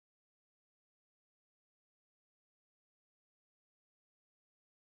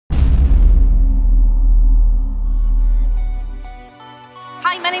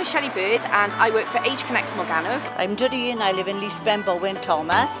Hi, my name's Shelley Bird and I work for Age Connects Morgannwg. I'm Doreen, I live in Lisbon, Bowen,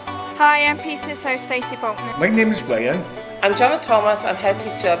 Thomas. Hi, I'm Peace, so Stacey Bolton. My name is Brian. I'm Janet Thomas, I'm head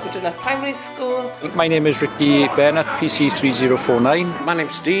teacher at Buduna Primary School. My name is Ricky Bennett, PC 3049. My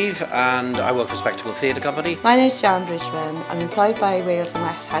name's Steve and I work for Spectacle Theatre Company. My name is Jan Richmond, I'm employed by Wales and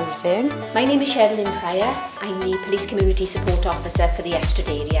West Housing. My name is Sherilyn Pryor, I'm the Police Community Support Officer for the Ystrad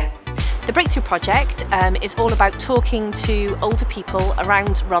area. The Breakthrough Project is all about talking to older people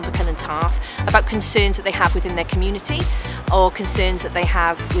around Rhondda and Taff about concerns that they have within their community or concerns that they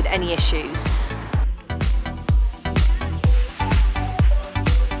have with any issues.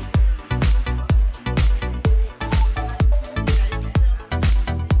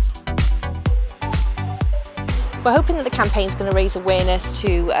 We're hoping that the campaign is going to raise awareness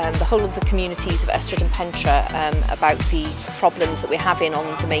to the whole of the communities of Ystrad and Pentre about the problems that we're having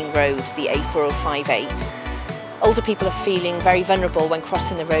on the main road, the A4058. Older people are feeling very vulnerable when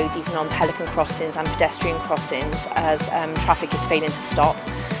crossing the road, even on pelican crossings and pedestrian crossings, as traffic is failing to stop.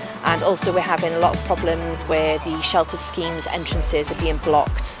 And also we're having a lot of problems where the sheltered schemes entrances are being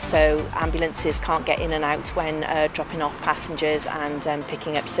blocked, so ambulances can't get in and out when dropping off passengers and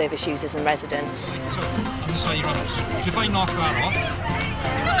picking up service users and residents. If I knock that off...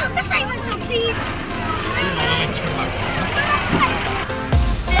 No, the silence on, please!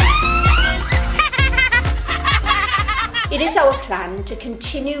 It is our plan to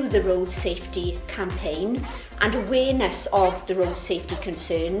continue the road safety campaign and awareness of the road safety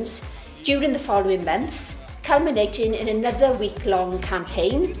concerns during the following months, culminating in another week-long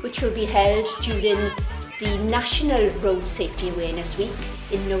campaign which will be held during the National Road Safety Awareness Week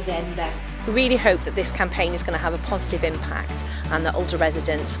in November. We really hope that this campaign is going to have a positive impact and that older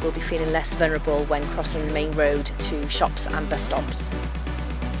residents will be feeling less vulnerable when crossing the main road to shops and bus stops.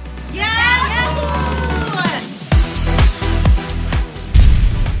 Yeah!